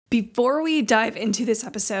Before we dive into this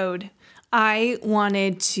episode, I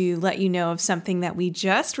wanted to let you know of something that we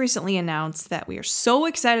just recently announced that we are so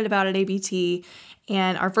excited about at ABT,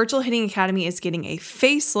 and our Virtual Hitting Academy is getting a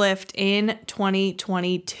facelift in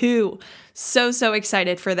 2022. So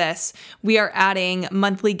excited for this. We are adding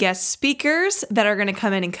monthly guest speakers that are going to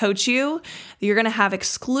come in and coach you. You're going to have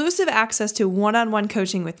exclusive access to one-on-one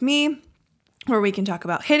coaching with me, where we can talk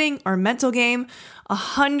about hitting our mental game,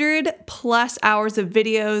 100+ hours of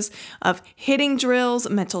videos of hitting drills,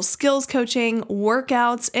 mental skills coaching,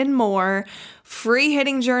 workouts, and more, free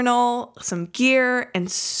hitting journal, some gear, and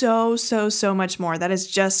so much more. That is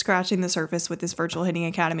just scratching the surface with this Virtual Hitting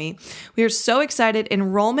Academy. We are so excited.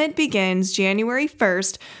 Enrollment begins January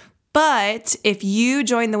 1st, but if you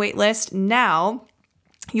join the waitlist now,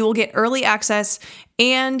 you will get early access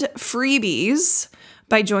and freebies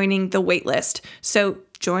by joining the waitlist. So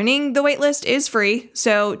joining the waitlist is free.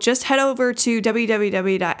 So just head over to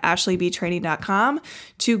www.ashleybtraining.com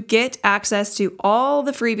to get access to all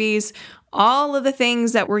the freebies, all of the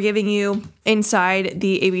things that we're giving you inside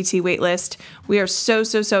the ABT waitlist. We are so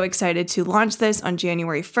excited to launch this on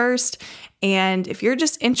January 1st. And if you're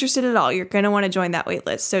just interested at all, you're going to want to join that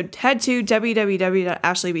waitlist. So head to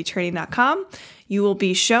www.ashleybtraining.com. You will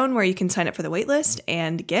be shown where you can sign up for the waitlist,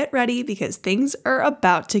 and get ready because things are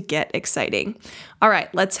about to get exciting. All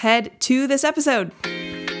right, let's head to this episode.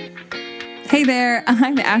 Hey there,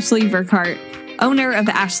 I'm Ashley Burkhart, owner of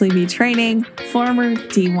Ashley B Training, former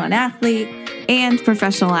D1 athlete and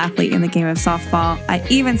professional athlete in the game of softball. I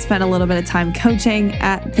even spent a little bit of time coaching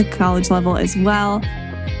at the college level as well.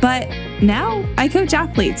 But now I coach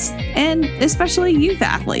athletes, and especially youth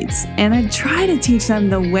athletes, and I try to teach them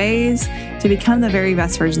the ways to become the very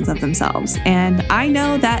best versions of themselves. And I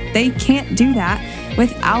know that they can't do that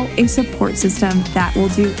without a support system that will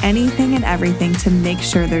do anything and everything to make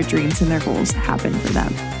sure their dreams and their goals happen for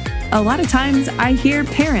them. A lot of times I hear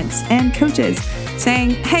parents and coaches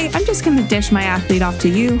saying, "Hey, I'm just going to dish my athlete off to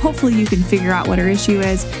you. Hopefully you can figure out what her issue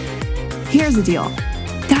is." Here's the deal.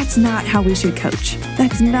 That's not how we should coach.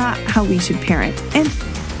 That's not how we should parent. And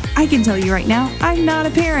I can tell you right now, I'm not a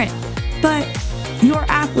parent, but your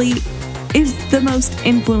athlete is the most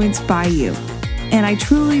influenced by you. And I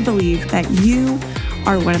truly believe that you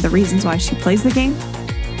are one of the reasons why she plays the game.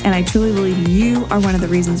 And I truly believe you are one of the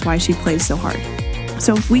reasons why she plays so hard.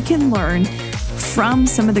 So if we can learn from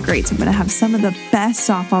some of the greats, I'm going to have some of the best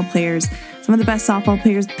softball players,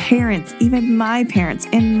 parents, even my parents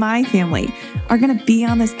and my family are going to be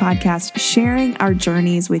on this podcast sharing our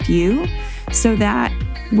journeys with you so that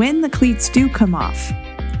when the cleats do come off,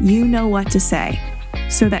 you know what to say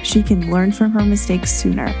so that she can learn from her mistakes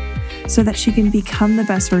sooner, so that she can become the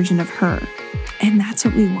best version of her. And that's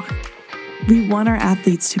what we want. We want our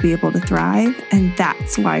athletes to be able to thrive, and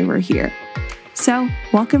that's why we're here. So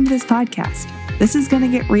welcome to this podcast. This is going to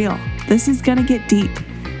get real. This is going to get deep.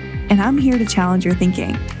 And I'm here to challenge your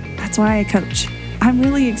thinking. That's why I coach. I'm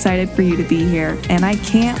really excited for you to be here, and I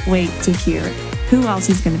can't wait to hear who else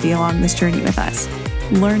is going to be along this journey with us,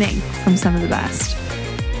 learning from some of the best.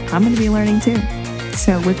 I'm going to be learning too.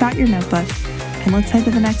 So whip out your notebook, and let's head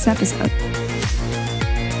to the next episode.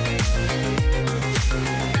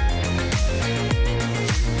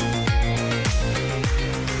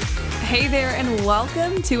 Hey there, and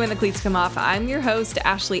welcome to When the Cleats Come Off. I'm your host,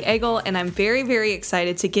 Ashley Egel, and I'm very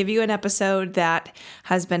excited to give you an episode that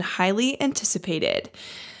has been highly anticipated.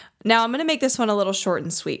 Now, I'm going to make this one a little short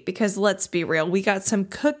and sweet because let's be real, we got some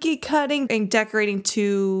cookie cutting and decorating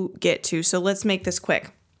to get to, so let's make this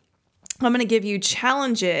quick. I'm going to give you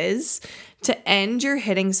challenges to end your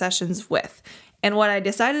hitting sessions with. And what I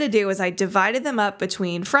decided to do is I divided them up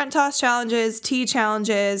between front toss challenges, tee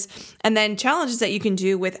challenges, and then challenges that you can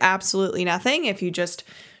do with absolutely nothing. If you just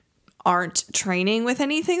aren't training with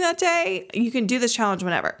anything that day, you can do this challenge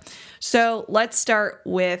whenever. So let's start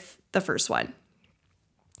with the first one.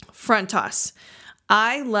 Front toss.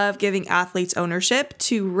 I love giving athletes ownership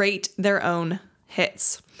to rate their own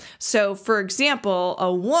hits. So for example,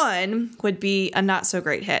 a 1 would be a not so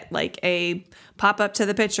great hit, like a pop up to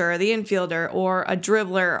the pitcher or the infielder or a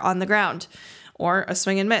dribbler on the ground or a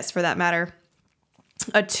swing and miss for that matter.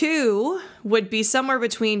 A 2 would be somewhere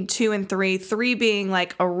between 2 and 3, 3 being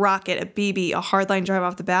like a rocket, a BB, a hardline drive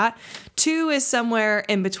off the bat. 2 is somewhere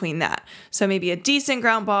in between that. So maybe a decent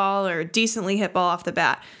ground ball or a decently hit ball off the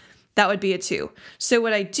bat. That would be a 2. So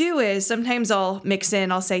what I do is sometimes I'll mix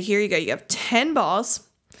in, I'll say, here you go. You have 10 balls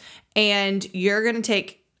and you're going to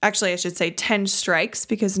take, actually I should say 10 strikes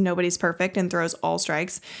because nobody's perfect and throws all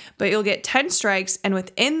strikes, but you'll get 10 strikes. And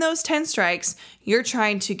within those 10 strikes, you're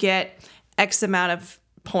trying to get X amount of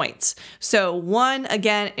points. So 1,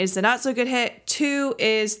 again, is the not so good hit. 2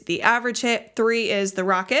 is the average hit. 3 is the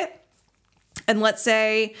rocket. And let's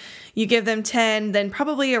say you give them 10, then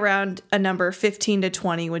probably around a number 15 to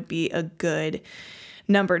 20 would be a good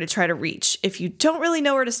number to try to reach. If you don't really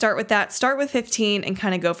know where to start with that, start with 15 and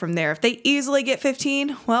kind of go from there. If they easily get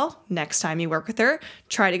 15, well, next time you work with her,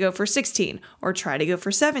 try to go for 16 or try to go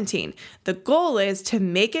for 17. The goal is to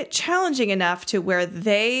make it challenging enough to where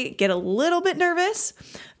they get a little bit nervous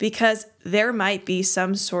because there might be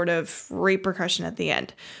some sort of repercussion at the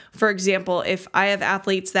end. For example, if I have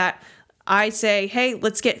athletes that I say, hey,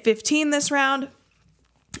 let's get 15 this round.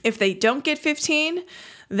 If they don't get 15,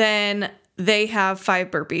 then they have 5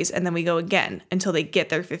 burpees and then we go again until they get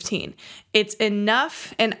their 15. It's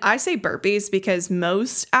enough. And I say burpees because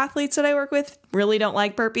most athletes that I work with really don't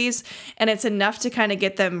like burpees. And it's enough to kind of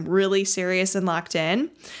get them really serious and locked in.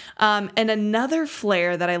 And another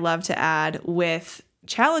flair that I love to add with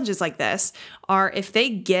challenges like this are if they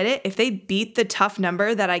get it, if they beat the tough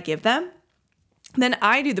number that I give them, then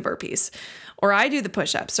I do the burpees or I do the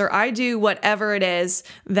push-ups or I do whatever it is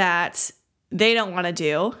that they don't want to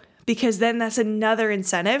do, because then that's another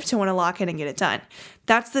incentive to want to lock in and get it done.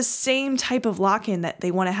 That's the same type of lock-in that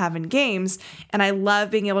they want to have in games. And I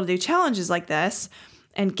love being able to do challenges like this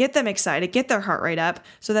and get them excited, get their heart rate up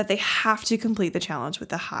so that they have to complete the challenge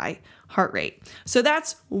with a high heart rate. So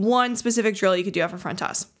that's one specific drill you could do off a front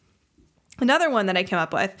toss. Another one that I came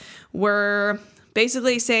up with were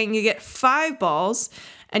basically saying you get 5 balls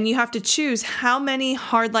and you have to choose how many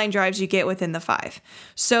hardline drives you get within the 5.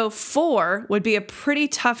 So 4 would be a pretty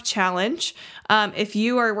tough challenge. If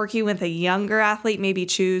you are working with a younger athlete, maybe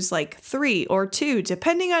choose like 3 or 2,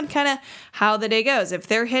 depending on kind of how the day goes. If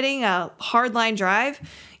they're hitting a hardline drive,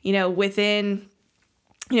 within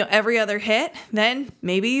every other hit, then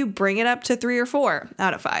maybe you bring it up to 3 or 4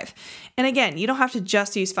 out of 5. And again, you don't have to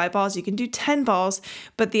just use 5 balls. You can do 10 balls,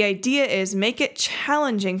 but the idea is make it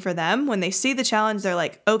challenging for them. When they see the challenge, they're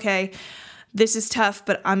like, okay, this is tough,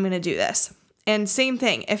 but I'm going to do this. And same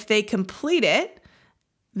thing, if they complete it,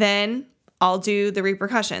 then I'll do the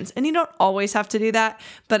repercussions. And you don't always have to do that,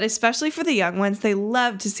 but especially for the young ones, they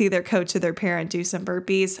love to see their coach or their parent do some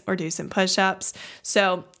burpees or do some push-ups.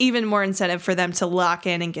 So even more incentive for them to lock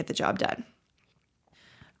in and get the job done.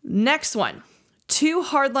 Next one, 2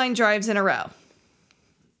 hardline drives in a row.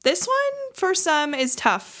 This one for some is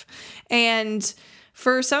tough. And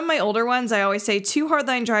for some of my older ones, I always say 2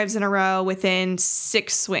 hardline drives in a row within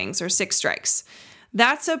 6 swings or 6 strikes.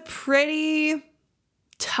 That's a pretty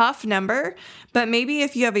tough number, but maybe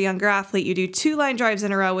if you have a younger athlete, you do 2 line drives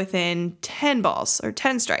in a row within 10 balls or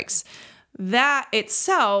 10 strikes. That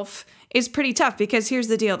itself is pretty tough because here's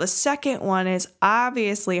the deal. The second one is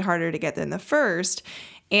obviously harder to get than the first.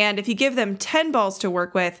 And if you give them 10 balls to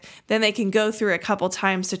work with, then they can go through a couple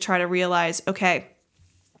times to try to realize, okay,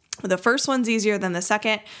 the first one's easier than the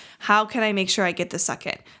second. How can I make sure I get the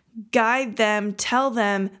second? Guide them, tell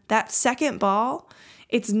them that second ball,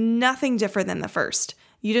 it's nothing different than the first.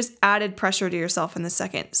 You just added pressure to yourself in the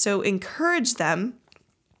second. So encourage them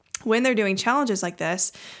when they're doing challenges like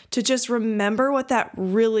this to just remember what that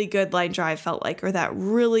really good line drive felt like or that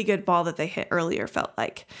really good ball that they hit earlier felt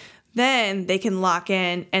like. Then they can lock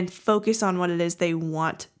in and focus on what it is they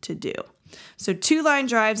want to do. So 2 line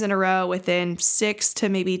drives in a row within 6 to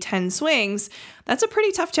maybe 10 swings, that's a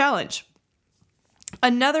pretty tough challenge.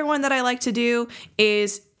 Another one that I like to do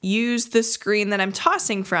is use the screen that I'm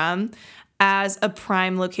tossing from as a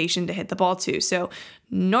prime location to hit the ball to. So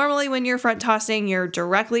normally when you're front tossing, you're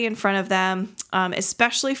directly in front of them,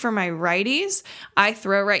 especially for my righties. I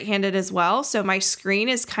throw right-handed as well. So my screen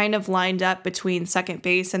is kind of lined up between second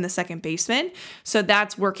base and the second baseman. So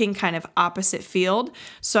that's working kind of opposite field.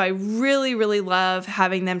 So I really, really love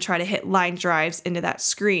having them try to hit line drives into that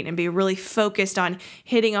screen and be really focused on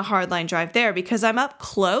hitting a hard line drive there because I'm up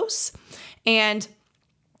close. And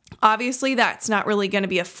obviously, that's not really going to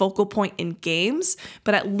be a focal point in games,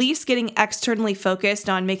 but at least getting externally focused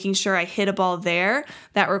on making sure I hit a ball there,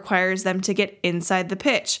 that requires them to get inside the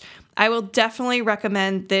pitch. I will definitely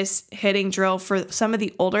recommend this hitting drill for some of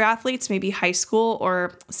the older athletes, maybe high school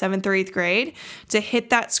or 7th or 8th grade, to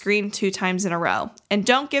hit that screen 2 times in a row. And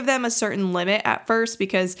don't give them a certain limit at first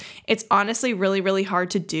because it's honestly really, really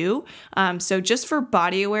hard to do. So just for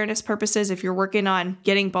body awareness purposes, if you're working on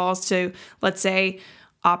getting balls to, let's say,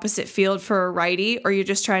 opposite field for a righty, or you're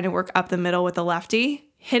just trying to work up the middle with a lefty,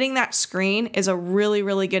 hitting that screen is a really,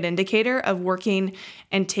 really good indicator of working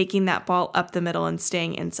and taking that ball up the middle and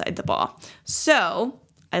staying inside the ball. So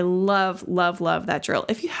I love, love, love that drill.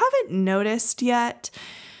 If you haven't noticed yet,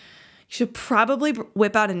 should probably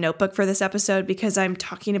whip out a notebook for this episode because I'm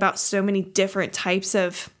talking about so many different types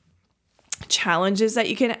of challenges that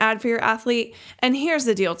you can add for your athlete. And here's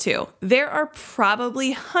the deal too. There are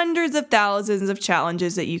probably hundreds of thousands of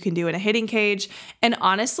challenges that you can do in a hitting cage. And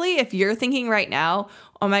honestly, if you're thinking right now,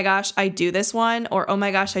 oh my gosh, I do this one, or oh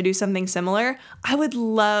my gosh, I do something similar, I would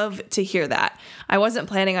love to hear that. I wasn't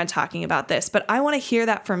planning on talking about this, but I want to hear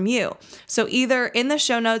that from you. So either in the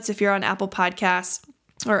show notes, if you're on Apple Podcasts,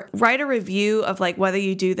 or write a review of like whether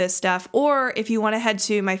you do this stuff, or if you want to head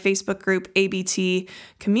to my Facebook group, ABT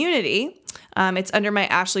Community. It's under my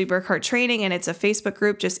Ashley Burkhart training, and it's a Facebook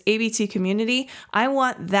group, just ABT Community. I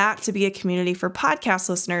want that to be a community for podcast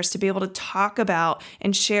listeners to be able to talk about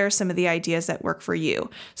and share some of the ideas that work for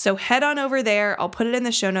you. So head on over there. I'll put it in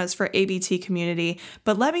the show notes for ABT Community,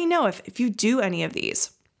 but let me know if you do any of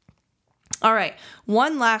these. All right,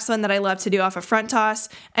 one last one that I love to do off of front toss.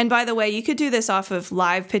 And by the way, you could do this off of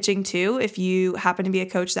live pitching too if you happen to be a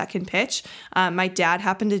coach that can pitch. My dad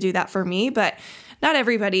happened to do that for me, but not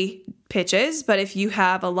everybody pitches. But if you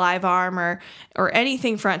have a live arm or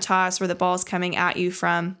anything front toss where the ball's coming at you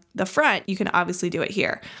from the front, you can obviously do it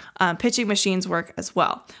here. Pitching machines work as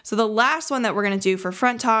well. So the last one that we're going to do for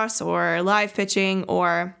front toss or live pitching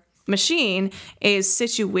or machine is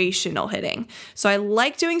situational hitting. So I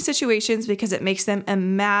like doing situations because it makes them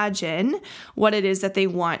imagine what it is that they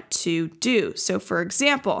want to do. So for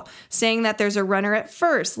example, saying that there's a runner at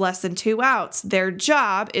first, less than 2 outs, their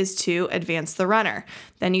job is to advance the runner.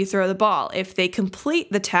 Then you throw the ball. If they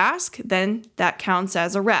complete the task, then that counts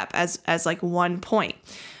as a rep, as like 1 point.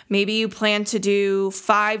 Maybe you plan to do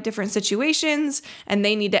 5 different situations and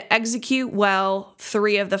they need to execute well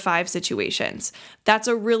 3 of the 5 situations. That's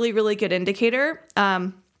a really, really good indicator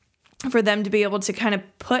for them to be able to kind of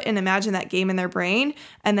put and imagine that game in their brain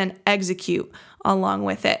and then execute along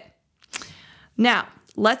with it. Now,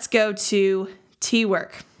 let's go to tee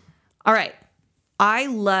work. All right. I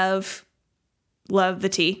love the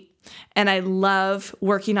tee, and I love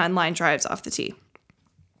working on line drives off the tee.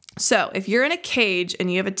 So if you're in a cage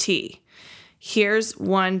and you have a tee, here's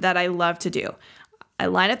one that I love to do. I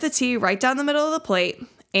line up the tee right down the middle of the plate,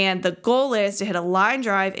 and the goal is to hit a line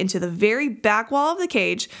drive into the very back wall of the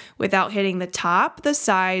cage without hitting the top, the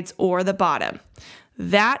sides, or the bottom.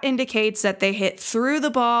 That indicates that they hit through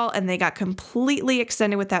the ball and they got completely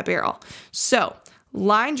extended with that barrel. So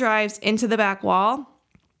line drives into the back wall,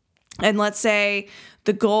 and let's say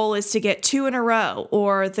the goal is to get 2 in a row,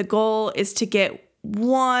 or the goal is to get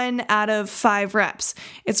 1 out of 5 reps.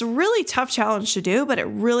 It's a really tough challenge to do, but it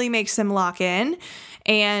really makes them lock in.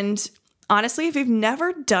 And honestly, if you've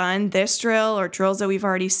never done this drill or drills that we've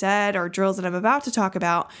already said or drills that I'm about to talk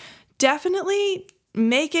about, definitely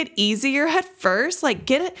make it easier at first. Like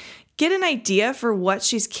get an idea for what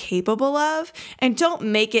she's capable of, and don't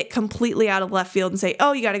make it completely out of left field and say,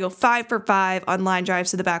 oh, you got to go 5 for 5 on line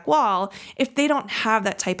drives to the back wall if they don't have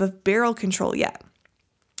that type of barrel control yet.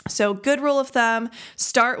 So good rule of thumb,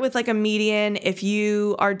 start with like a median. If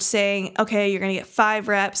you are saying, okay, you're going to get 5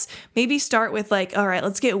 reps, maybe start with like, all right,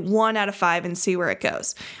 let's get 1 out of 5 and see where it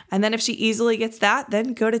goes. And then if she easily gets that,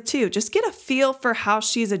 then go to 2. Just get a feel for how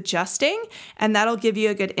she's adjusting, and that'll give you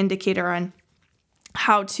a good indicator on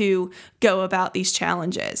how to go about these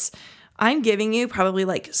challenges. I'm giving you probably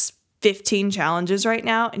like 15 challenges right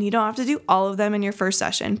now, and you don't have to do all of them in your first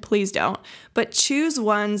session. Please don't. But choose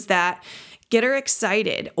ones that get her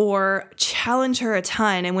excited or challenge her a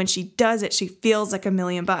ton. And when she does it, she feels like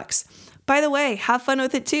 $1,000,000. By the way, have fun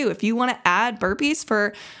with it too. If you want to add burpees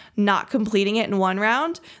for not completing it in 1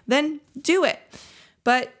 round, then do it.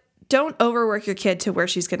 But don't overwork your kid to where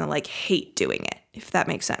she's going to like hate doing it, if that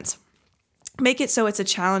makes sense. Make it so it's a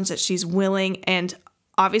challenge that she's willing and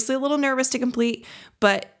obviously a little nervous to complete,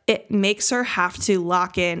 but it makes her have to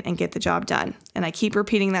lock in and get the job done. And I keep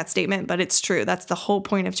repeating that statement, but it's true. That's the whole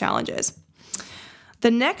point of challenges. The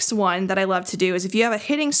next one that I love to do is if you have a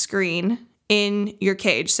hitting screen in your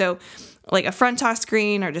cage, so like a front toss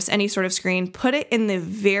screen or just any sort of screen, put it in the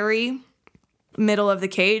very middle of the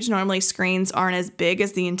cage. Normally screens aren't as big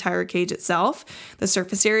as the entire cage itself. The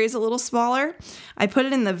surface area is a little smaller. I put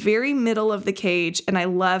it in the very middle of the cage, and I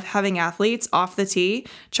love having athletes off the tee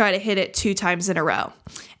try to hit it 2 times in a row.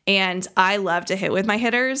 And I love to hit with my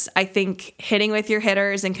hitters. I think hitting with your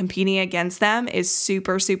hitters and competing against them is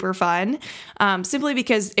super, super fun. Simply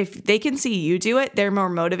because if they can see you do it, they're more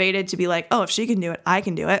motivated to be like, oh, if she can do it, I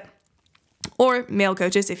can do it. Or male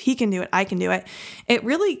coaches, if he can do it, I can do it. It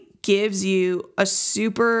really gives you a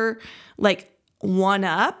super like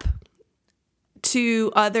 1-up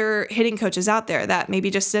to other hitting coaches out there that maybe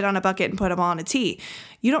just sit on a bucket and put them on a tee.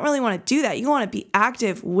 You don't really want to do that. You want to be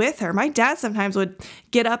active with her. My dad sometimes would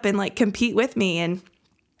get up and like compete with me and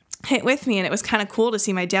hit with me, and it was kind of cool to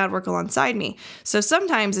see my dad work alongside me. So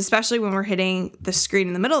sometimes, especially when we're hitting the screen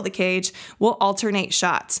in the middle of the cage, we'll alternate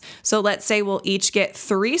shots. So let's say we'll each get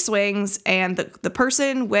 3 swings, and the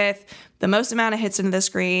person with the most amount of hits into the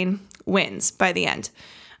screen wins by the end.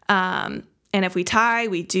 And if we tie,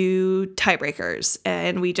 we do tiebreakers,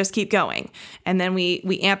 and we just keep going. And then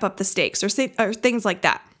we amp up the stakes or things like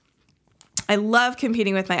that. I love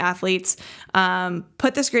competing with my athletes.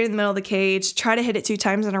 Put the screen in the middle of the cage, try to hit it 2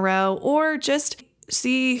 times in a row, or just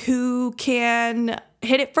see who can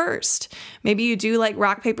hit it first. Maybe you do like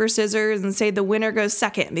rock, paper, scissors and say the winner goes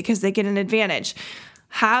second because they get an advantage.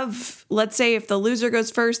 Let's say if the loser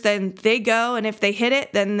goes first, then they go, and if they hit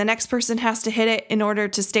it, then the next person has to hit it in order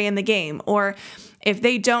to stay in the game. Or if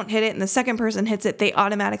they don't hit it and the second person hits it, they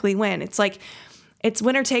automatically win. It's like, it's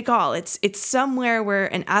winner take all. It's somewhere where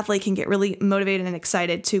an athlete can get really motivated and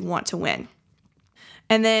excited to want to win.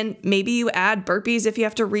 And then maybe you add burpees if you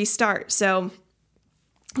have to restart. So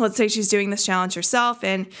let's say she's doing this challenge herself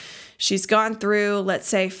and she's gone through, let's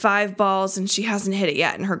say, 5 balls and she hasn't hit it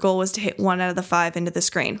yet. And her goal was to hit 1 out of the 5 into the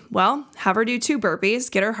screen. Well, have her do 2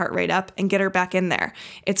 burpees, get her heart rate up, and get her back in there.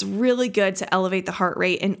 It's really good to elevate the heart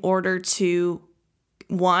rate in order to,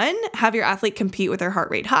 1, have your athlete compete with their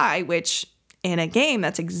heart rate high, which in a game,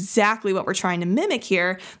 that's exactly what we're trying to mimic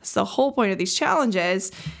here. That's the whole point of these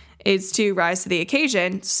challenges, is to rise to the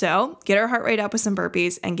occasion. So get our heart rate up with some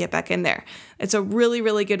burpees and get back in there. It's a really,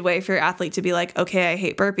 really good way for your athlete to be like, okay, I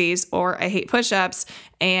hate burpees or I hate push-ups,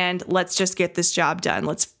 and let's just get this job done.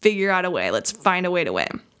 Let's figure out a way. Let's find a way to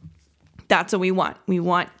win. That's what we want. We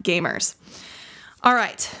want gamers. All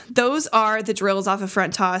right, those are the drills off of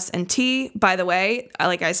front toss and tee. By the way,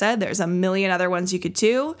 like I said, there's a million other ones you could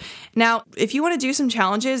do. Now, if you want to do some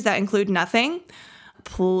challenges that include nothing,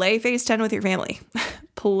 play Phase 10 with your family.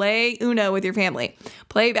 Play Uno with your family.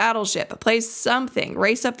 Play Battleship. Play something.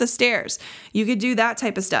 Race up the stairs. You could do that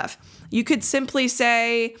type of stuff. You could simply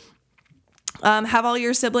say, have all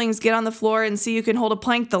your siblings get on the floor and see who can hold a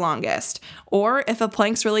plank the longest. Or if a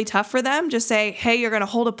plank's really tough for them, just say, hey, you're going to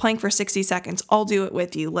hold a plank for 60 seconds. I'll do it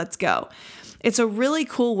with you. Let's go. It's a really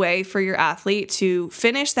cool way for your athlete to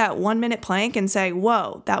finish that 1-minute plank and say,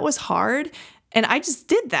 whoa, that was hard. And I just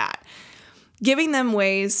did that. Giving them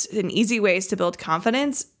ways and easy ways to build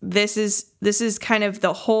confidence. This is kind of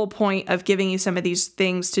the whole point of giving you some of these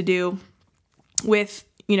things to do with,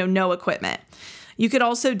 no equipment. You could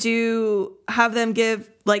also have them give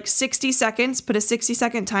like 60 seconds, put a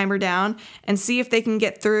 60-second timer down and see if they can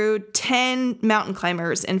get through 10 mountain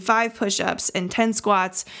climbers and 5 push-ups and 10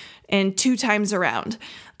 squats and 2 times around.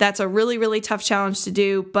 That's a really, really tough challenge to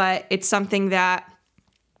do, but it's something that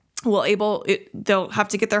they'll have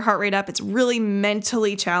to get their heart rate up. It's really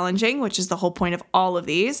mentally challenging, which is the whole point of all of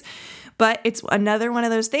these. But it's another one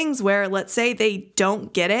of those things where, let's say they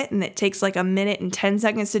don't get it and it takes like 1 minute and 10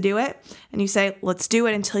 seconds to do it. And you say, let's do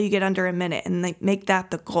it until you get under 1 minute, and they make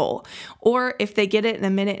that the goal. Or if they get it in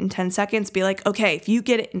 1 minute and 10 seconds, be like, okay, if you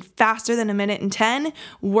get it in faster than 1 minute and 10,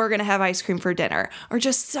 we're going to have ice cream for dinner. Or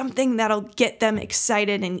just something that'll get them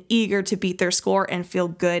excited and eager to beat their score and feel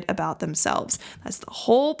good about themselves. That's the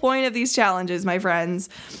whole point of these challenges, my friends.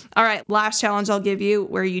 All right, last challenge I'll give you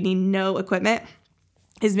where you need no equipment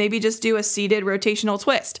is maybe just do a seated rotational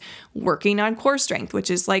twist, working on core strength,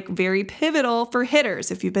 which is like very pivotal for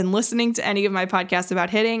hitters. If you've been listening to any of my podcasts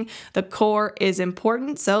about hitting, the core is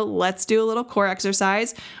important. So let's do a little core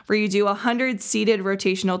exercise where you do 100 seated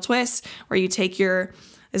rotational twists, where you take this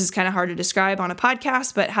is kind of hard to describe on a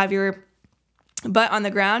podcast, but have your butt on the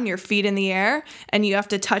ground, your feet in the air, and you have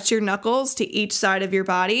to touch your knuckles to each side of your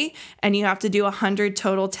body, and you have to do 100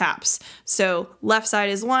 total taps. So left side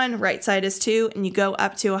is 1, right side is 2, and you go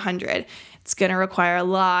up to 100. It's going to require a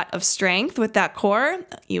lot of strength with that core.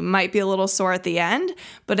 You might be a little sore at the end,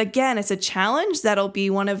 but again, it's a challenge that'll be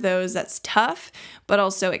one of those that's tough, but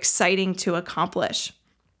also exciting to accomplish.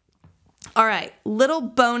 All right, little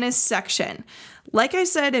bonus section. Like I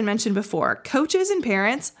said and mentioned before, coaches and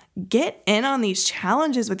parents, get in on these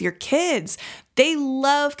challenges with your kids. They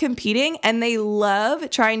love competing and they love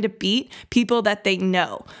trying to beat people that they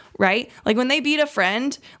know, right? Like when they beat a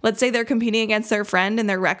friend, let's say they're competing against their friend in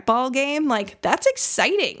their rec ball game, like that's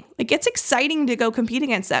exciting. Like it's exciting to go compete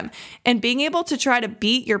against them. And being able to try to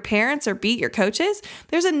beat your parents or beat your coaches,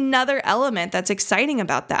 there's another element that's exciting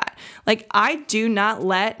about that. Like I do not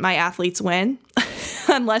let my athletes win.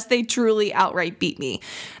 unless they truly outright beat me.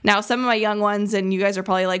 Now, some of my young ones, and you guys are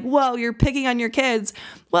probably like, whoa, you're picking on your kids.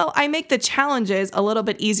 Well, I make the challenges a little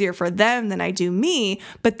bit easier for them than I do me,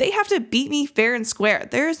 but they have to beat me fair and square.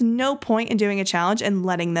 There is no point in doing a challenge and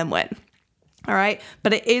letting them win. All right.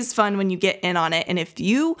 But it is fun when you get in on it. And if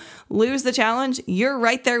you lose the challenge, you're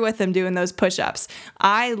right there with them doing those push-ups.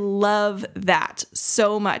 I love that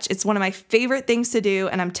so much. It's one of my favorite things to do.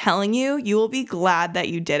 And I'm telling you, you will be glad that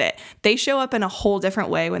you did it. They show up in a whole different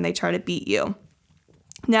way when they try to beat you.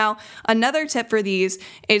 Now, another tip for these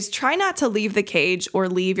is try not to leave the cage or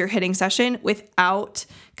leave your hitting session without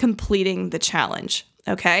completing the challenge.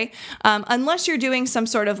 Okay. Unless you're doing some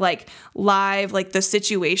sort of like live, like the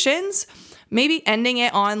situations, maybe ending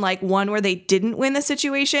it on like one where they didn't win the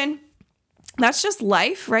situation. That's just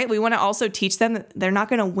life, right? We want to also teach them that they're not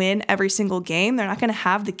going to win every single game. They're not going to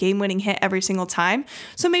have the game-winning hit every single time.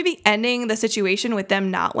 So maybe ending the situation with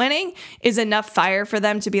them not winning is enough fire for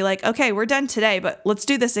them to be like, okay, we're done today, but let's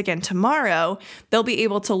do this again tomorrow. They'll be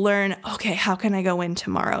able to learn, okay, how can I go win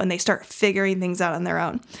tomorrow? And they start figuring things out on their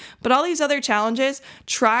own. But all these other challenges,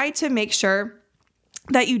 try to make sure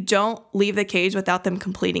that you don't leave the cage without them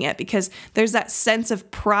completing it, because there's that sense of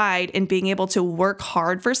pride in being able to work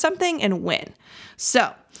hard for something and win.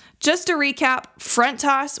 So just to recap, front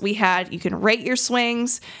toss, you can rate your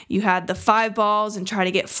swings. You had the 5 balls and try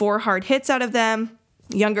to get 4 hard hits out of them.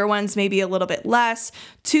 Younger ones, maybe a little bit less.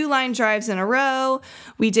 2 line drives in a row.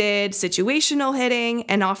 We did situational hitting,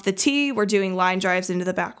 and off the tee, we're doing line drives into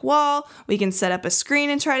the back wall. We can set up a screen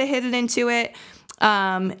and try to hit it into it.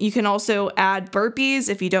 You can also add burpees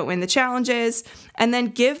if you don't win the challenges, and then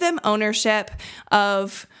give them ownership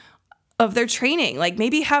of their training. Like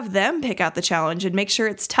maybe have them pick out the challenge and make sure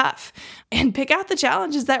it's tough, and pick out the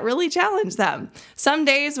challenges that really challenge them. Some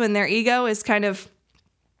days when their ego is kind of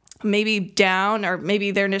maybe down, or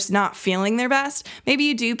maybe they're just not feeling their best, maybe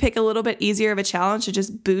you do pick a little bit easier of a challenge to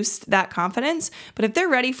just boost that confidence. But if they're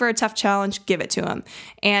ready for a tough challenge, give it to them.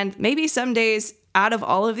 And maybe some days out of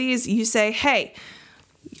all of these, you say, hey,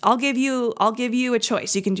 I'll give you a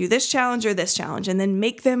choice. You can do this challenge or this challenge, and then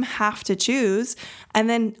make them have to choose. And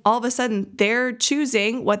then all of a sudden they're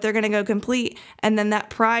choosing what they're going to go complete. And then that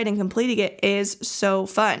pride in completing it is so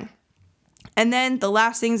fun. And then the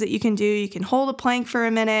last things that you can do, you can hold a plank for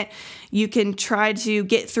a minute. You can try to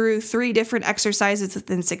get through 3 different exercises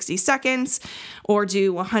within 60 seconds, or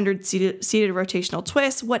do 100 seated rotational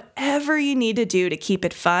twists, whatever you need to do to keep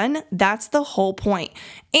it fun. That's the whole point.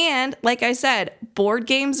 And like I said, board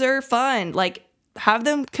games are fun. Like, have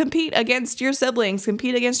them compete against your siblings,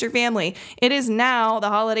 compete against your family. It is now the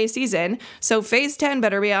holiday season, so phase 10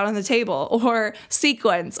 better be out on the table, or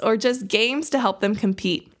sequence, or just games to help them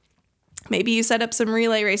compete. Maybe you set up some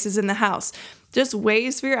relay races in the house. Just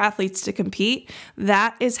ways for your athletes to compete.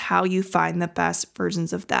 That is how you find the best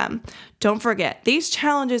versions of them. Don't forget, these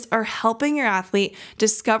challenges are helping your athlete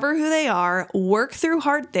discover who they are, work through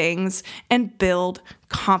hard things, and build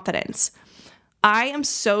confidence. I am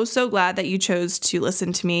so glad that you chose to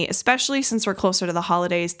listen to me, especially since we're closer to the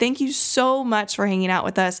holidays. Thank you so much for hanging out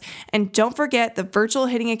with us. And don't forget, the Virtual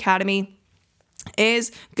Hitting Academy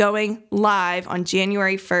is going live on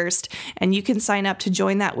January 1st, and you can sign up to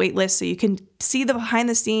join that wait list so you can see the behind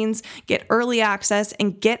the scenes, get early access,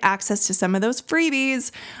 and get access to some of those freebies.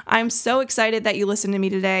 I'm so excited that you listened to me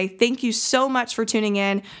today. Thank you so much for tuning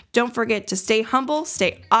in. Don't forget to stay humble,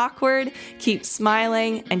 stay awkward, keep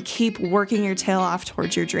smiling, and keep working your tail off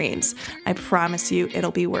towards your dreams. I promise you it'll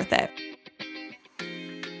be worth it.